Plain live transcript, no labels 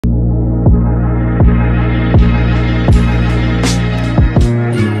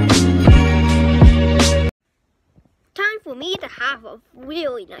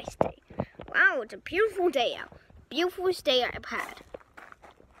really nice day. Wow, it's a beautiful day out. Beautifulest day I've had.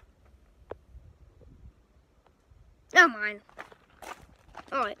 Never mind.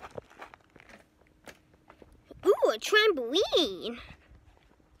 Alright. Ooh, a trampoline.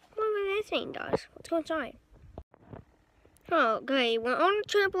 I wonder what that thing does. Let's go inside. Okay, we're on the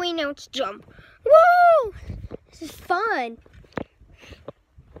trampoline now. Let's jump. Whoa! This is fun.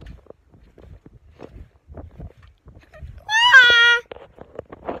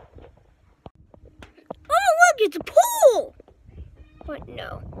 It's a pool! But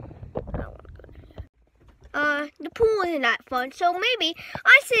no, I don't want to go there yet. The pool isn't that fun, so maybe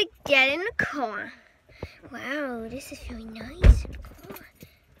I should get in the car. Wow, this is really nice.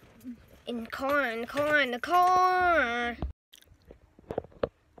 In the car.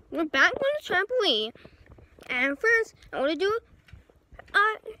 We're back on the trampoline. And first, I want to do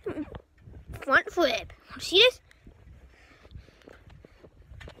a front flip. See this?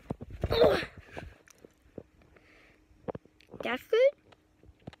 Ugh. That's good?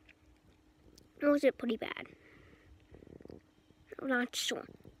 Or was it pretty bad? I'm not sure.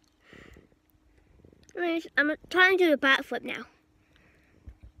 Anyways, I'm trying to do a backflip now.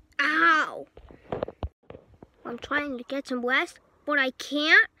 Ow! I'm trying to get some rest, but I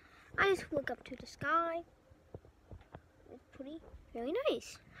can't. I just look up to the sky. It's pretty, very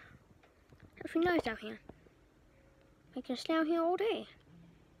nice. It's really nice out here. I can stay out here all day.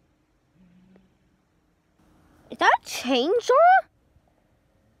 Is that a chainsaw?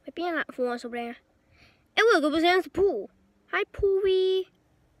 Might be in that forest over there. Hey look, it was in the pool. Hi, Pooey.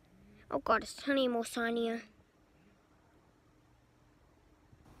 Oh god, it's turning more shinier.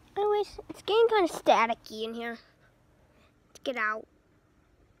 Anyways, it's getting kind of staticky in here. Let's get out.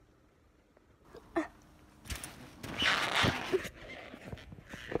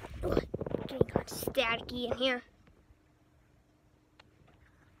 It's getting kind of staticky in here.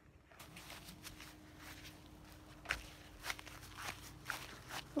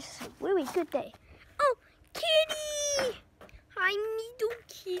 This is a really good day. Oh, kitty! Hi, little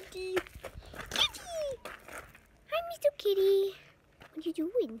kitty. Kitty! Hi, Mr. Kitty. What are you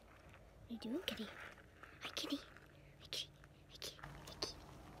doing? What are you doing, kitty? Hi, kitty. Hi, kitty. Hi, kitty.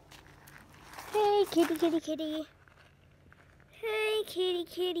 Hey, kitty, kitty, kitty. Hey, kitty,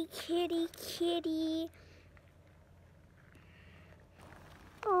 kitty, kitty, kitty.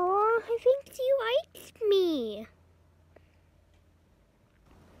 Oh, I think she likes me.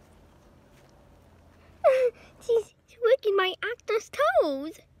 She's licking my actor's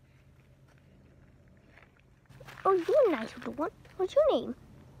toes. Oh, you're a nice little one. What's your name?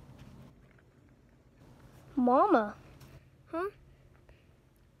 Mama. Huh?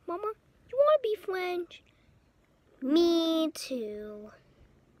 Mama, you want to be friends? Me too.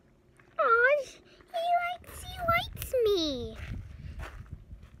 Aw, she likes me.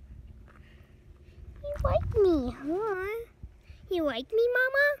 You like me, huh? You like me,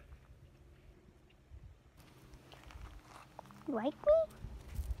 Mama? You like me?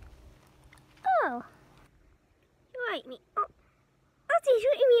 Oh. You like me. Oh, she's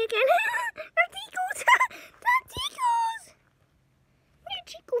shooting me again. That tickles. That tickles. That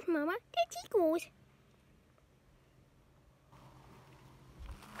tickles, Mama. That tickles.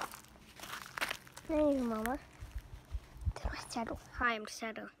 There you go, Mama. To my saddle. Hi, I'm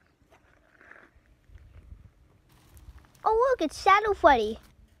Saddle. Oh, look, it's Saddle Freddy.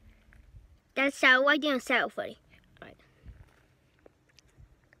 That's Saddle right there, Saddle Freddy. Right.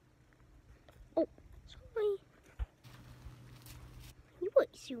 Oh, sorry. You look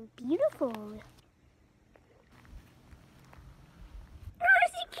so beautiful. Ah,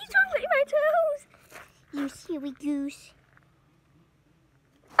 she keeps on licking my toes. You silly goose.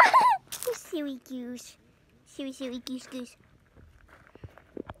 You silly goose. Silly goose goose.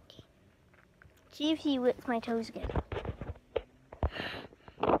 Okay. See if she licks my toes again.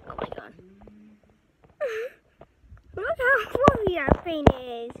 Oh my god. Look how fluffy that thing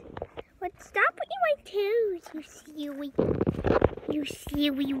is. But stop licking my toes, you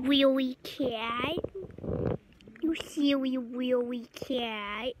silly willy cat. You silly willy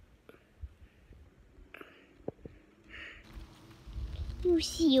cat. You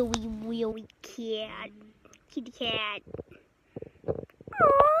silly willy cat. Kitty cat.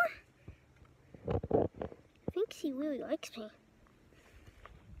 Aww. I think she really likes me.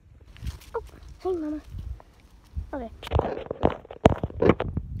 Oh, hey, Mama. Okay.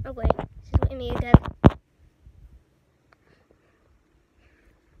 Oh, wait. She's letting me again.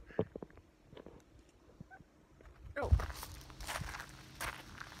 Oh.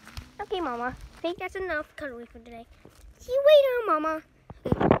 Okay, Mama. I think that's enough cuddling for today. See you later, Mama.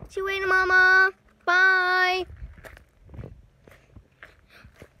 Okay. See you later, Mama. Bye.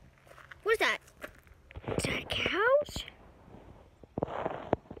 What's that? Is that cows?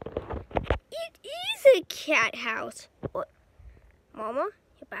 It is a cat house. What? Mama,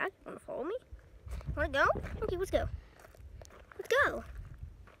 you're back? You wanna follow me? Wanna go? Okay, let's go. Let's go.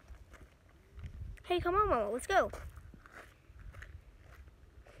 Hey, come on, Mama, let's go.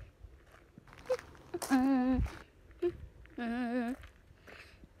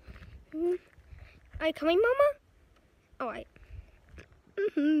 Are you coming, Mama? All right.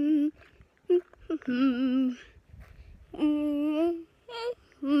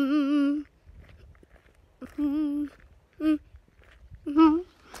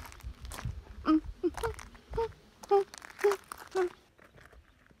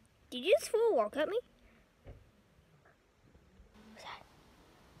 Did you just throw a walk at me? What's that?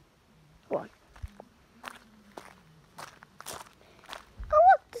 What? Oh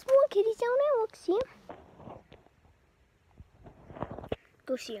look, there's more kitties down there. Look, see him?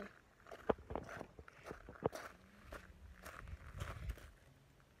 Go see him.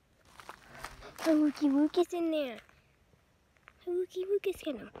 Oh, Wookie Wookie's in there. Oh, Wookie Wookie's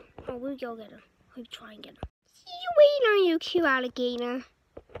get him. Oh, we'll go get him. We'll try and get him. See you waiting on you, cute alligator.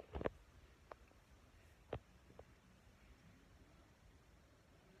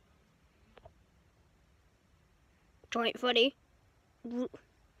 Giant Freddy. Little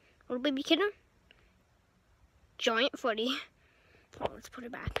baby kitten. Giant Freddy. Oh, let's put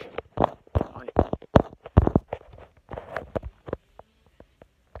it back. On.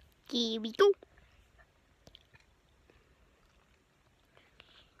 Here we go.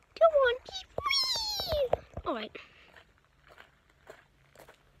 Come on, whee! Alright.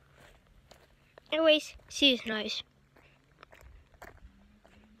 Anyways, she's nice.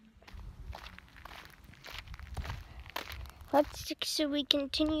 What should we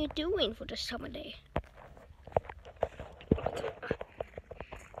continue doing for the summer day?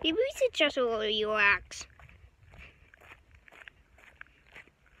 Maybe we should just relax.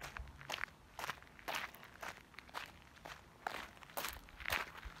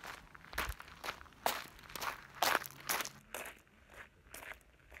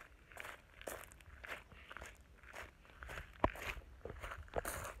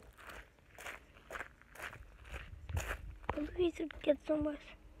 Maybe we should get some rest.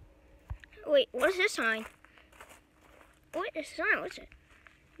 Wait, what's this sign? What is this sign? What's it?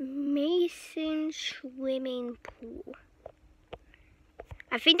 Mason swimming pool.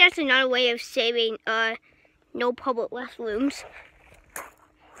 I think that's another way of saying no public restrooms.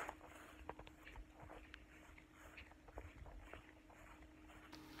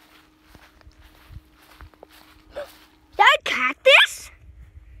 That cactus?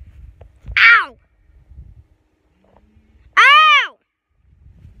 Ow! Ow!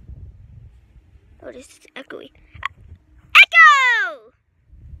 Oh, this is echoey. Echo!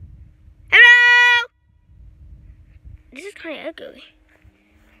 Hello? This is kind of echoey.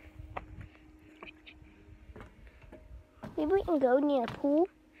 Maybe we can go near the pool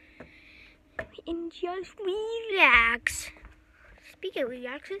and just relax. Speaking of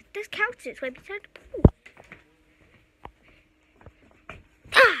relaxing, this couch is right beside the pool.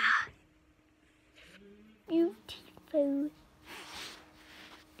 Ah! Beautiful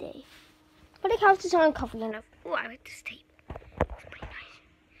day. But the couch is not comfy enough. Oh, I like this tape. It's pretty nice.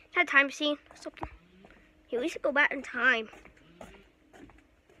 Is that a time machine or something? Hey, we should go back in time.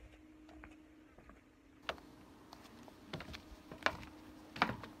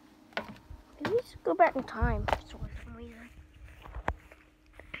 We should go back in time for some reason.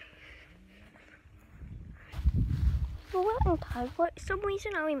 Go back in time for some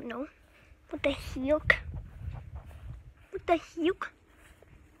reason. I don't even know. What the heck? What the heck?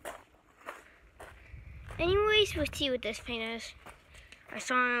 Anyways, we'll see what this thing is. I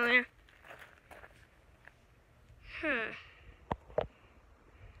saw it earlier.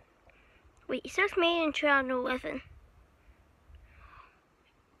 Wait, it says made in 2011.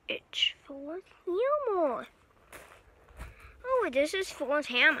 It's Thor's hammer. Oh, this is Thor's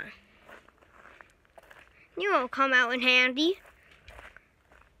hammer. You won't come out in handy.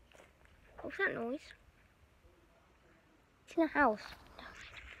 What's that noise? It's in the house.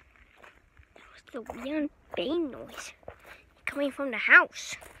 That was the weird bang noise coming from the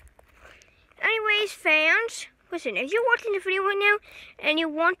house. Anyways, fans, listen, if you're watching the video right now and you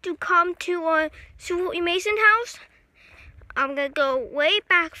want to come to Sue Mason's house, I'm going to go way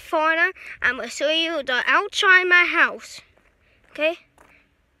back farther. I'm going to show you the outside of my house. Okay?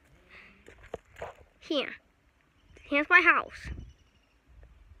 Here. Here's my house.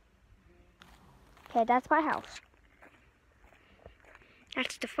 Okay, that's my house.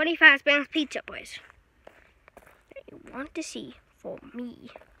 That's the Freddy Fazbear's Pizza place that you want to see for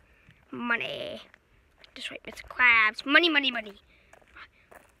me. Money. That's right, Mr. Krabs. Money, money, money.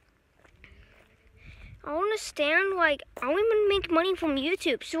 I don't understand, like, I don't even make money from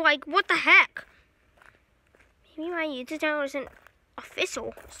YouTube. So, like, what the heck? Maybe my YouTube channel isn't official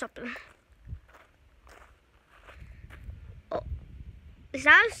or something. Oh, is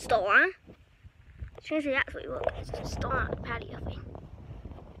that a store? Seriously, actually, look, it's a store on the patio thing.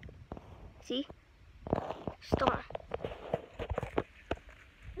 See? Store.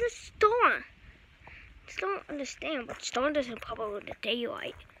 The store. I just don't understand, but store doesn't pop up in the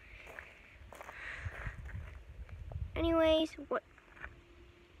daylight. Anyways, what?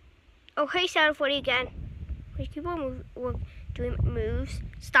 Oh, hey, Shadow Freddy again. Please keep on doing moves.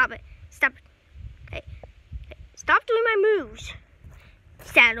 Stop it. Stop it. Hey, stop doing my moves,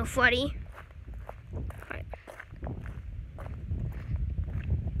 Shadow Freddy. Alright.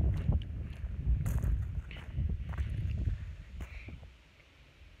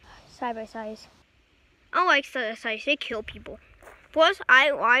 Side by sides. I don't like side by sides. They kill people. Plus,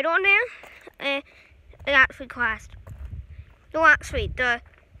 I lied on there, and it actually crashed. No, actually, the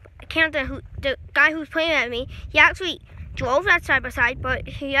guy who's playing at me, he actually drove that side by side, but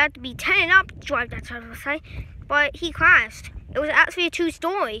he had to be 10 up to drive that side by side, but he crashed. It was actually a true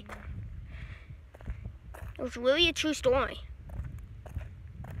story. It was really a true story.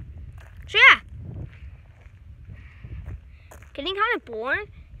 So yeah, getting kind of bored.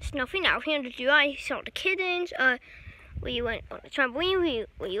 There's nothing out here to do. I saw the kittens. We went on the trampoline.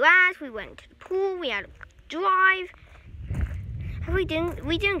 We laughed. We went to the pool. We had a drive. We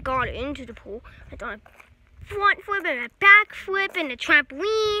didn't go into the pool. I done a front flip and a back flip and a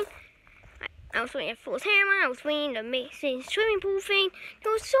trampoline. I was swinging a Fool's Hammer. I was swinging the amazing swimming pool thing.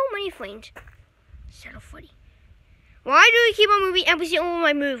 There was so many things. So funny. Why do we keep on moving every single one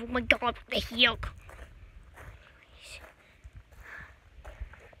I move? Oh my god, what the heck?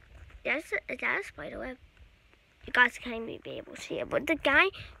 Is that a spider web? You guys can't be able to see it, but the guy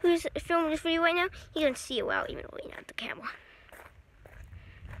who's filming this video right now, he can see it well, even though he's not the camera.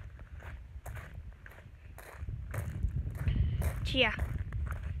 So yeah.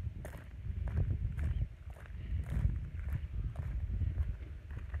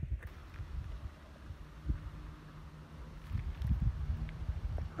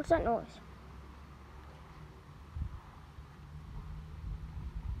 What's that noise?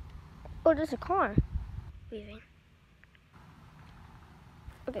 Oh, there's a car leaving.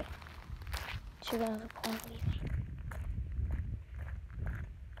 Okay. So there's a car leaving.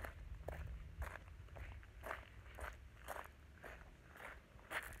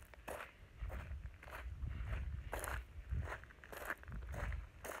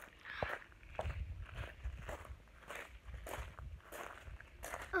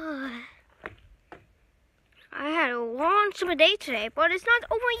 I had a long summer day today, but it's not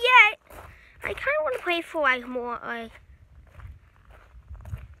over yet. I kind of want to play for like more,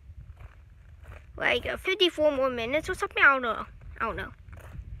 like 54 more minutes or something. I don't know.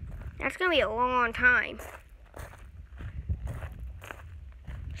 That's gonna be a long time.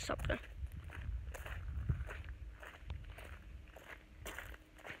 Something.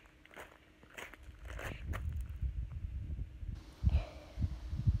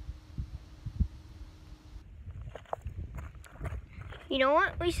 You know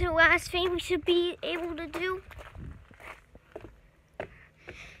what? The last thing we should be able to do.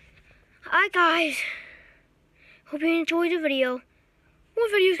 Alright guys. Hope you enjoyed the video. More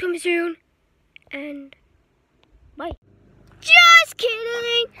videos coming soon. And bye. Just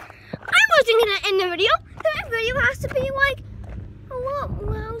kidding! I wasn't gonna end the video. The video has to be like a lot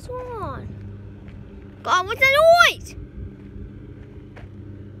more hours on. God, what's that noise?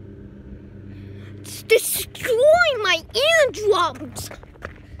 It's destroying my eardrums.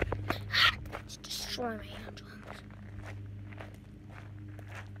 It's destroying my eardrums.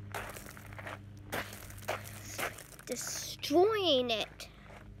 Destroying it.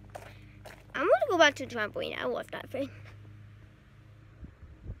 I'm gonna go back to the trampoline. I love that thing.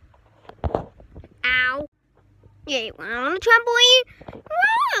 Ow. Yeah, you went on the trampoline.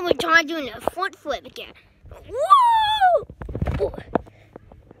 Whoa, I'm gonna try doing a front flip again. Whoa! Oh.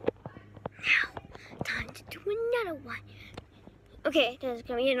 Now, time to do another one. Okay, there's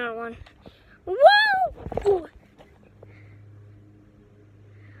gonna be another one. Whoa! Oh.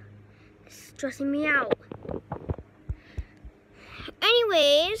 It's stressing me out.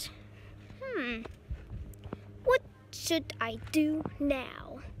 Anyways, what should I do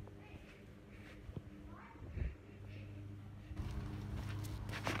now?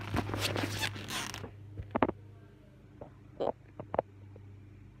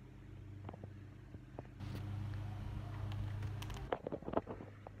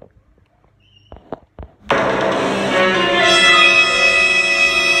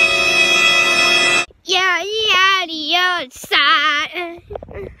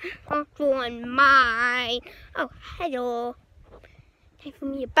 on mine. Oh, hello. Time for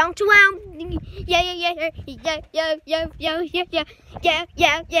me to bounce around. Yeah.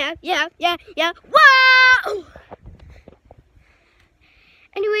 Whoa!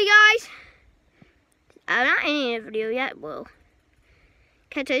 Anyway, guys, I'm not ending the video yet. Well,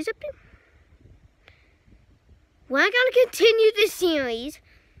 can I tell you something? We're gonna continue this series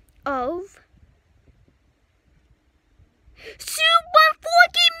of Super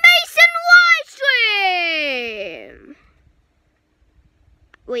Forky Mason live stream.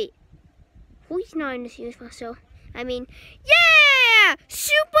 Wait, who's not in the series for so? I mean, yeah,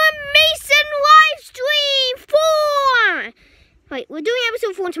 Super Mason live stream 4. Wait, we're doing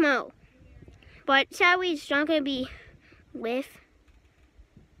episode 4 tomorrow, but sadly it's not gonna be with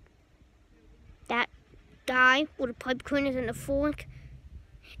that guy with the pipe cleaners and the fork.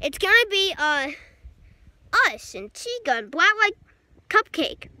 It's gonna be us and Chica and Black Light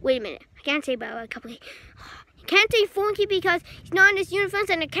Cupcake. Wait a minute, I can't say Black Light Cupcake. I can't say Funky because he's not in this universe,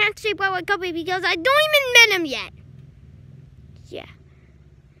 and I can't say Black Light Cupcake because I don't even met him yet. Yeah.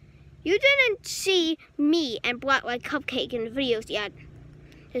 You didn't see me and Black Light Cupcake in the videos yet.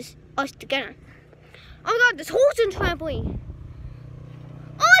 Just us together. Oh my god, this horse is trampoline.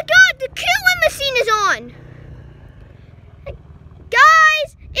 Oh my god, the killing machine is on.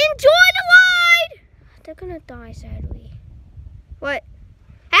 Guys, enjoy the ride. They're gonna die sadly. What?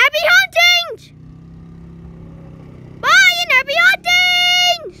 Happy huntings! Bye and happy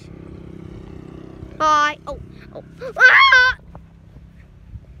huntings! Bye. Oh. Ah!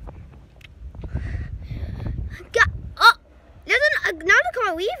 There's another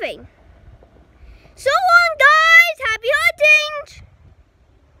car leaving. So long, guys. Happy huntings.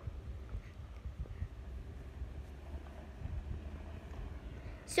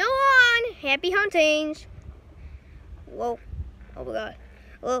 So long. Happy huntings. Whoa. Oh my god.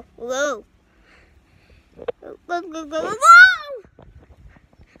 Whoa. Whoa.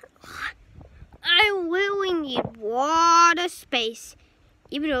 I really need water space.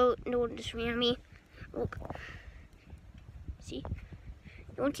 Even though no one just ran me. Look. See?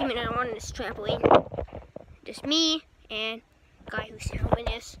 Don't see me on this trampoline. Just me and the guy who's filming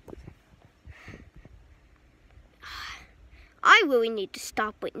this. I really need to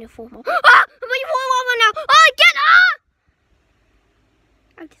stop waiting for more. Ah! I'm waiting for lava now. Oh, get up!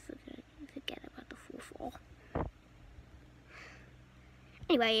 I just forget about the full fall.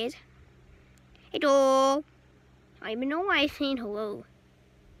 Anyways, hello. I don't even know why I'm saying hello.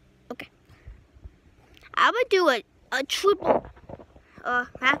 Okay. I'm gonna do a triple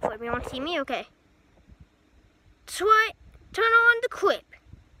backflip. You want to see me? Okay. Turn on the clip.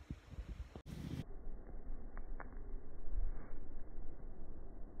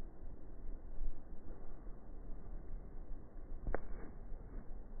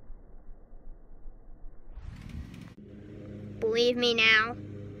 Believe me now.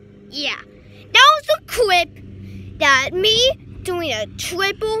 Yeah. That was the clip that me doing a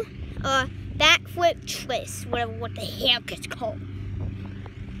triple backflip twist, whatever what the heck it's called.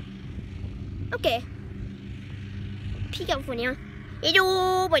 Okay. Peek out for now.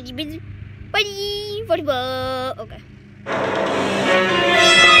 Hello, buddy. Okay.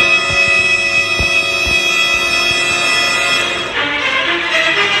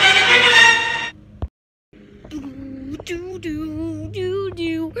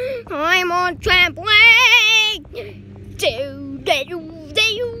 Do. I'm on trampoline. Do.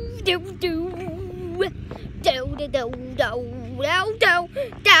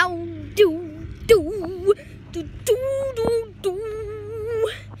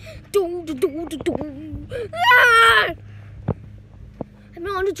 I'm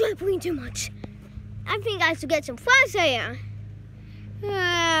not on the trampoline too much. I think I should get some fresh air.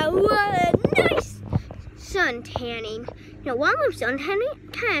 What a nice sun tanning. You know, while I'm sun tanning,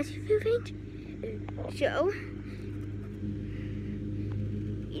 can I ask you a few things? So,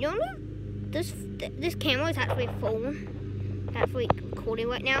 you don't know this camera is actually full. It's actually recording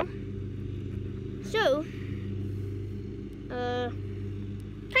right now. So,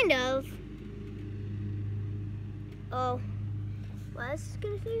 kind of. Oh, what I was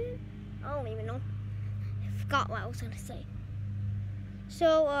gonna say? I don't even know. I forgot what I was gonna say.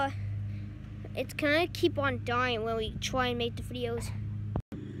 So, it's gonna keep on dying when we try and make the videos.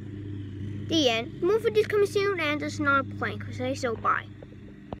 The end. More videos coming soon, and there's not a prank, okay? So, bye.